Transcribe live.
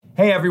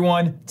Hey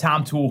everyone,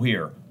 Tom Toole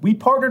here. We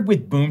partnered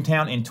with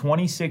Boomtown in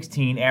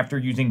 2016 after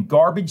using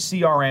garbage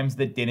CRMs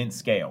that didn't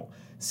scale.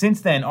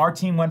 Since then, our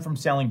team went from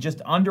selling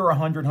just under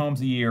 100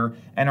 homes a year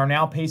and are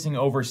now pacing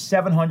over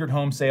 700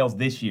 home sales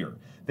this year.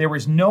 There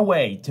is no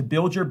way to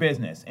build your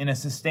business in a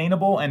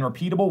sustainable and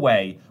repeatable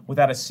way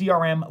without a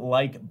CRM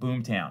like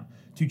Boomtown.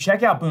 To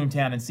check out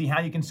Boomtown and see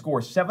how you can score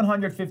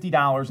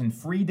 $750 in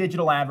free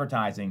digital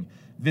advertising,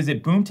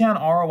 visit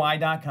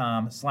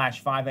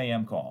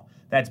boomtownroi.com/5am call.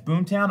 That's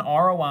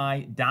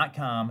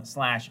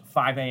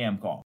boomtownroi.com/5am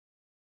call.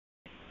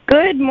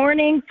 Good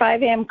morning,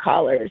 5am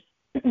callers.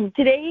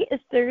 Today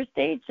is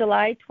Thursday,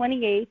 July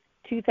 28th,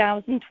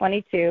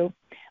 2022.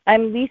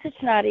 I'm Lisa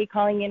Chinati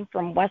calling in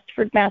from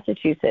Westford,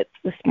 Massachusetts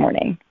this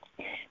morning.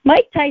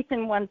 Mike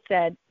Tyson once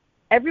said,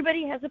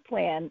 "Everybody has a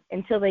plan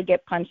until they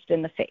get punched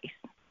in the face."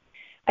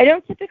 I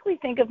don't typically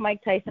think of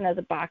Mike Tyson as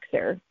a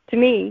boxer. To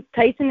me,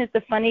 Tyson is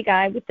the funny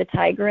guy with the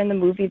tiger in the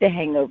movie The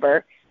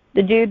Hangover,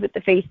 the dude with the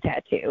face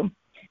tattoo.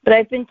 But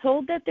I've been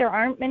told that there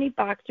aren't many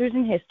boxers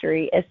in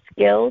history as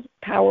skilled,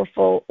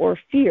 powerful, or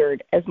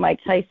feared as Mike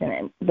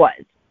Tyson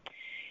was.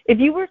 If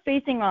you were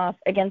facing off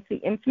against the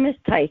infamous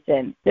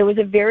Tyson, there was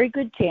a very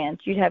good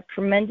chance you'd have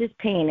tremendous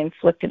pain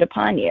inflicted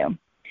upon you.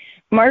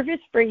 Marvis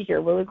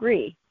Frazier will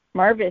agree.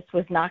 Marvis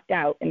was knocked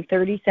out in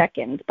 30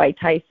 seconds by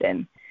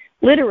Tyson.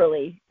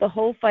 Literally, the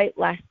whole fight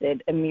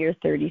lasted a mere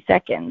 30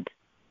 seconds.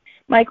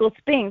 Michael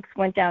Spinks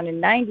went down in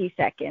 90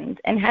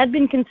 seconds and had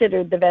been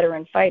considered the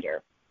veteran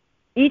fighter.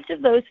 Each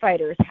of those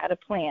fighters had a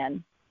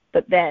plan,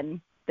 but then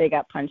they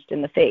got punched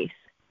in the face.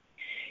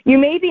 You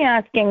may be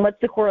asking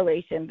what's the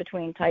correlation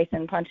between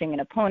Tyson punching an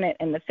opponent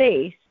in the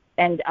face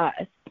and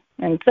us,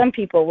 and some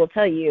people will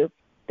tell you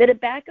that a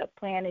backup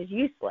plan is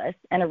useless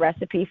and a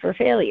recipe for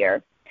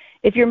failure.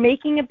 If you're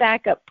making a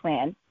backup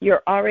plan,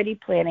 you're already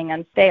planning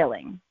on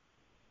failing.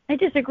 I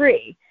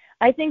disagree.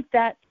 I think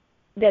that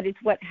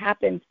it's what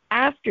happens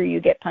after you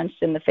get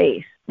punched in the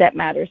face that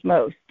matters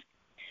most.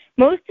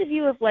 Most of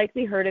you have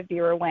likely heard of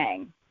Vera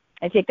Wang.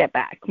 I take that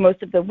back.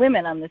 Most of the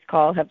women on this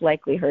call have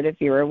likely heard of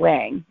Vera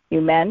Wang. You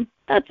men?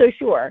 Not so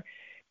sure.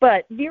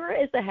 But Vera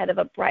is the head of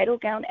a bridal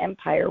gown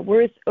empire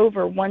worth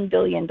over $1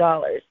 billion.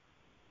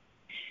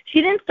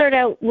 She didn't start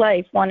out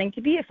life wanting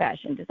to be a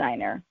fashion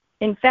designer.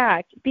 In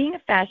fact, being a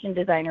fashion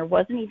designer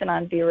wasn't even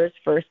on Vera's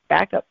first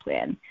backup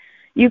plan.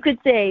 You could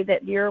say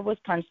that Vera was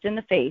punched in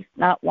the face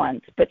not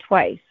once, but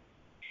twice.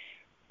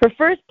 Her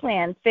first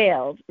plan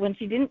failed when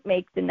she didn't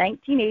make the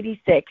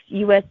 1986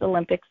 U.S.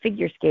 Olympic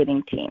figure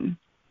skating team.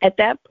 At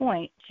that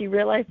point, she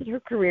realized that her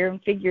career in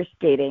figure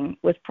skating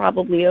was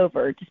probably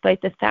over,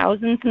 despite the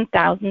thousands and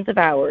thousands of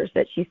hours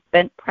that she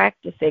spent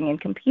practicing and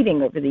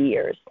competing over the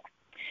years.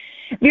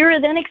 Vera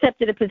then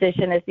accepted a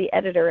position as the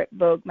editor at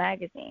Vogue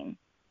magazine.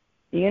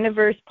 The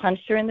universe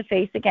punched her in the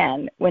face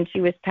again when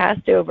she was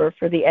passed over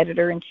for the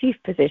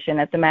editor-in-chief position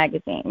at the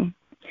magazine.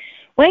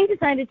 Wang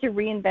decided to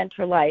reinvent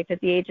her life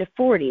at the age of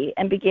 40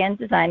 and began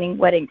designing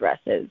wedding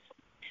dresses.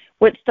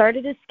 What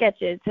started as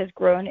sketches has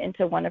grown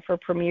into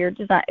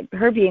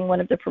her being one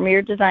of the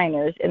premier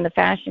designers in the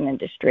fashion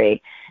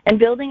industry and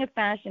building a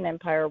fashion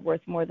empire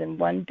worth more than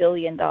 $1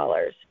 billion.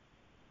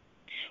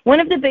 One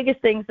of the biggest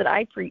things that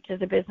I preach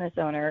as a business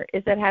owner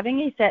is that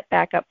having a set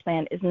backup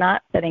plan is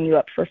not setting you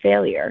up for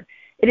failure.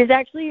 It is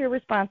actually your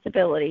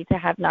responsibility to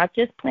have not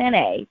just plan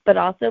A, but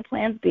also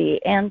plans B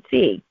and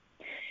C.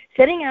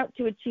 Setting out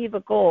to achieve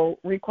a goal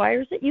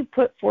requires that you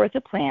put forth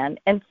a plan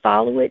and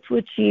follow it to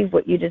achieve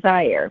what you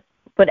desire.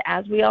 But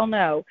as we all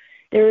know,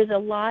 there is a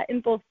lot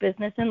in both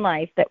business and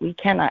life that we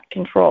cannot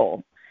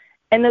control.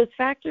 And those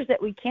factors that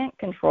we can't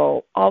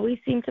control always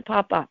seem to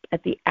pop up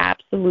at the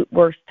absolute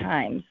worst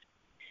times.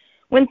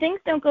 When things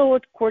don't go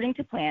according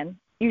to plan,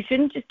 you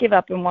shouldn't just give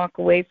up and walk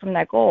away from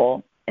that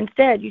goal.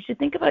 Instead, you should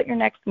think about your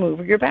next move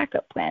or your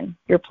backup plan,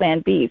 your plan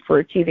B for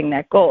achieving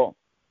that goal.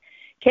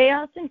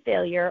 Chaos and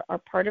failure are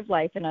part of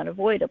life and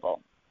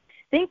unavoidable.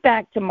 Think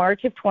back to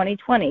March of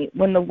 2020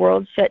 when the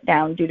world shut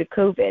down due to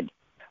COVID.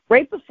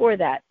 Right before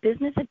that,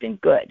 business had been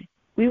good.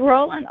 We were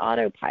all on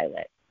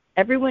autopilot.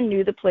 Everyone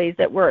knew the plays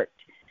that worked.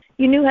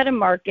 You knew how to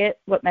market,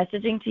 what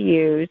messaging to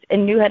use,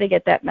 and knew how to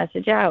get that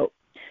message out.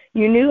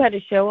 You knew how to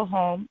show a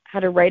home,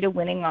 how to write a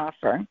winning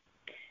offer.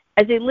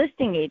 As a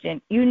listing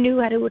agent, you knew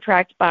how to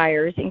attract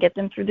buyers and get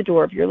them through the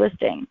door of your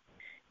listing.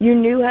 You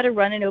knew how to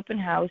run an open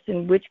house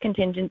and which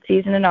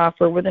contingencies in an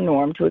offer were the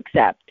norm to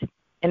accept.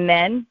 And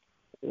then,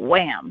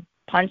 wham,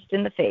 punched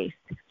in the face.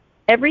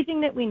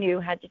 Everything that we knew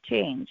had to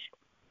change.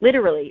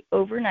 Literally,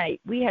 overnight,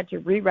 we had to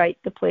rewrite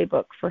the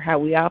playbook for how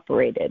we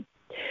operated.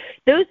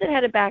 Those that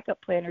had a backup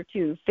plan or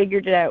two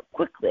figured it out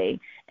quickly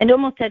and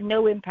almost had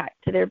no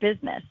impact to their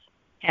business.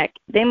 Heck,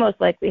 they most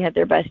likely had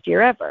their best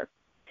year ever.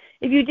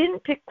 If you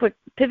didn't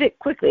pivot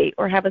quickly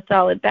or have a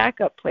solid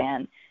backup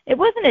plan, it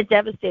wasn't a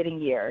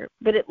devastating year,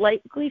 but it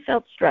likely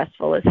felt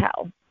stressful as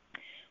hell.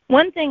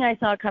 One thing I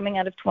saw coming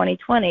out of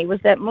 2020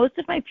 was that most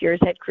of my peers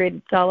had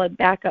created solid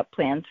backup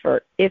plans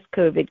for if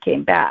COVID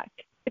came back,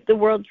 if the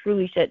world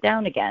truly shut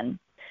down again.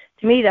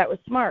 To me, that was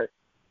smart.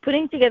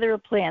 Putting together a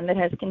plan that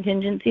has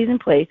contingencies in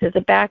place as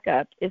a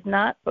backup is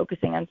not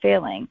focusing on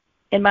failing.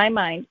 In my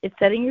mind, it's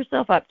setting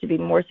yourself up to be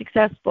more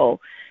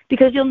successful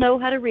because you'll know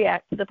how to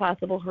react to the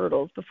possible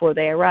hurdles before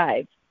they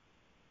arrive.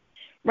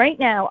 Right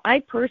now, I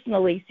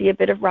personally see a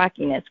bit of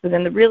rockiness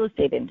within the real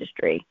estate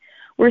industry.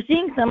 We're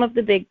seeing some of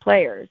the big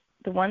players,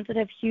 the ones that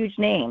have huge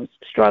names,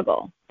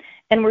 struggle.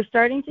 And we're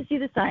starting to see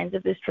the signs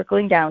of this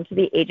trickling down to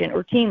the agent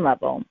or team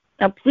level.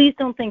 Now, please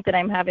don't think that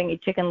I'm having a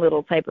Chicken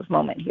Little type of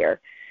moment here.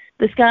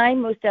 The sky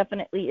most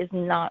definitely is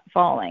not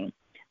falling.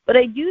 But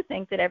I do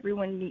think that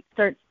everyone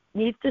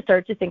needs to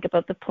start to think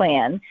about the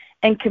plan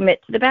and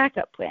commit to the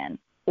backup plan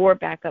or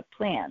backup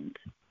plans.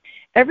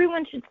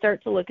 Everyone should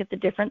start to look at the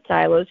different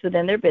silos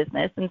within their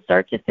business and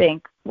start to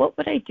think, what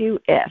would I do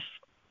if?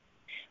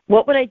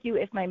 What would I do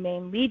if my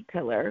main lead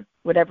pillar,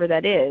 whatever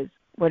that is,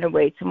 went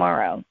away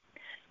tomorrow?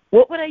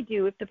 What would I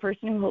do if the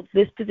person who holds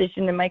this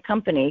position in my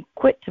company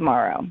quit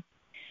tomorrow?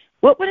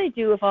 What would I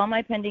do if all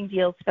my pending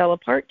deals fell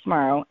apart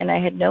tomorrow and I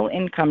had no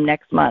income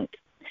next month?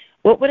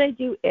 What would I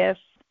do if?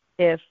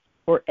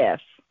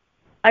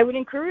 I would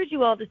encourage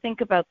you all to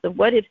think about the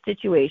what-if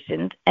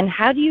situations and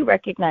how do you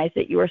recognize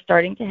that you are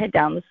starting to head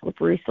down the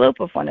slippery slope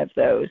of one of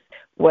those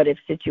what-if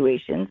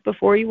situations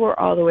before you are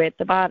all the way at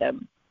the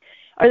bottom.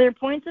 Are there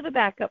points of a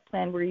backup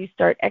plan where you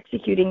start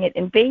executing it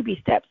in baby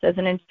steps as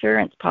an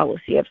insurance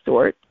policy of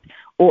sorts,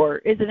 or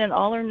is it an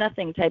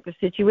all-or-nothing type of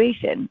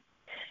situation?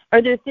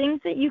 Are there things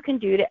that you can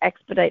do to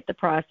expedite the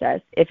process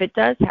if it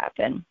does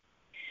happen?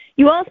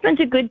 You all spent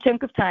a good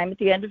chunk of time at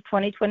the end of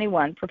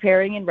 2021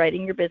 preparing and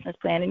writing your business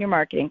plan and your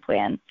marketing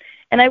plan,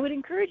 and I would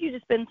encourage you to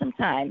spend some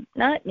time,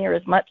 not near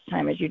as much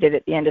time as you did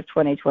at the end of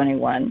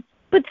 2021,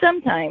 but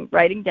some time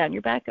writing down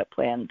your backup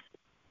plans.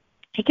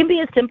 It can be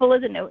as simple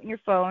as a note in your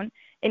phone,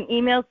 an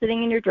email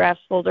sitting in your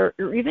drafts folder,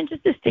 or even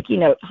just a sticky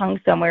note hung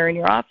somewhere in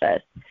your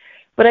office.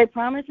 But I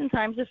promise in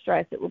times of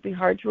stress it will be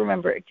hard to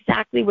remember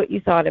exactly what you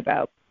thought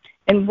about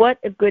and what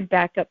a good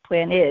backup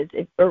plan is,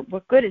 or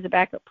what good is a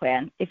backup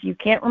plan if you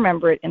can't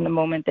remember it in the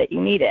moment that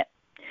you need it.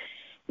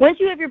 Once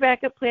you have your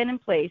backup plan in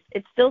place,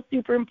 it's still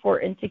super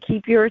important to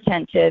keep your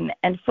attention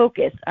and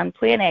focus on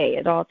plan A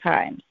at all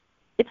times.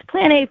 It's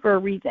plan A for a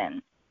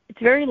reason.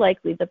 It's very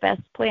likely the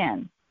best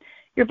plan.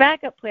 Your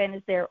backup plan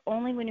is there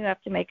only when you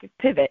have to make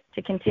a pivot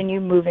to continue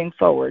moving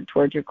forward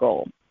towards your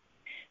goal.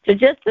 So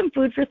just some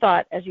food for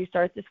thought as you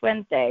start this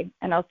Wednesday,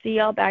 and I'll see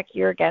y'all back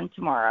here again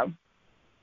tomorrow.